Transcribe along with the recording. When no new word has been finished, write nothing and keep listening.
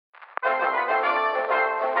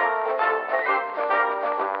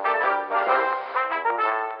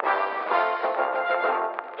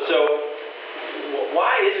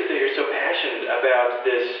passionate about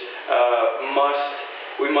this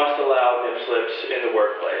we must allow nip slips in the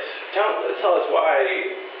workplace. Tell us why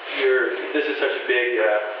this is such a big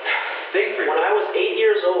thing for you. When I was 8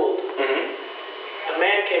 years old, a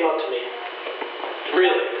man came up to me.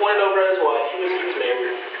 Really? Pointed over at his wife. He was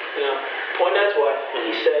married. Pointed at his wife, and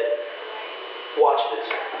he said, "Watch this."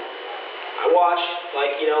 I watched,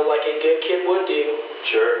 like a good kid would do.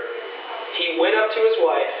 Sure. He went up to his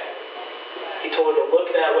wife. He told her to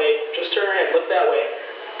look that way. Just turn her head, look that way.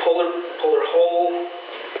 Pull her whole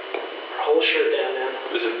shirt down, man.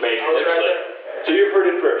 This is major I was nip right slip. there. So you've heard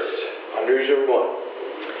it first on Newsroom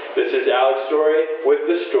 1. This is Alex's story with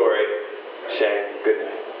the story saying good night.